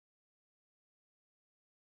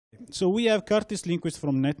so we have Kurtis Lindqvist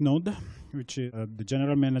from Netnod, which is the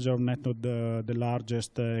general manager of Netnod, the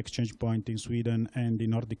largest exchange point in Sweden and the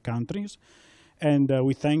Nordic countries. And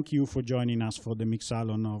we thank you for joining us for the Mix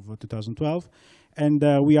Salon of 2012. And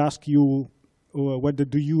we ask you, whether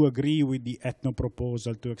do you agree with the Etno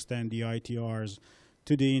proposal to extend the ITRs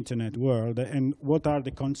to the internet world, and what are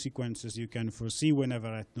the consequences you can foresee whenever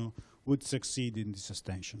Etno would succeed in this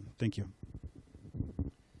extension? Thank you.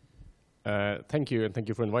 Thank you, and thank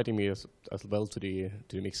you for inviting me as well to the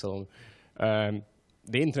Mix Salon.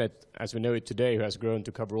 The internet, as we know it today, has grown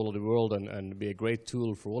to cover all of the world and be a great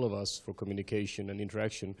tool for all of us for communication and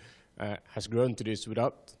interaction. Has grown to this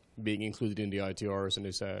without being included in the ITRs, and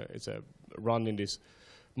it's a run in this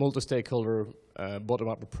multi-stakeholder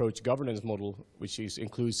bottom-up approach governance model, which is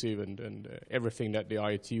inclusive and everything that the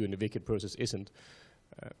ITU and the WCIT process isn't.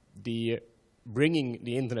 Bringing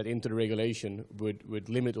the internet into the regulation would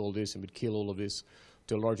limit all this and would kill all of this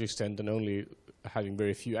to a large extent, and only having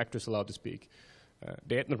very few actors allowed to speak.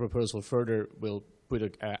 The Etno proposal further will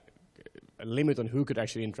put a limit on who could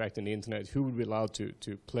actually interact in the internet, who would be allowed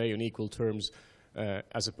to play on equal terms,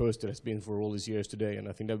 as opposed to has been for all these years today. And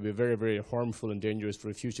I think that would be very, very harmful and dangerous for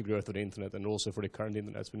the future growth of the internet, and also for the current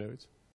internet as we know it.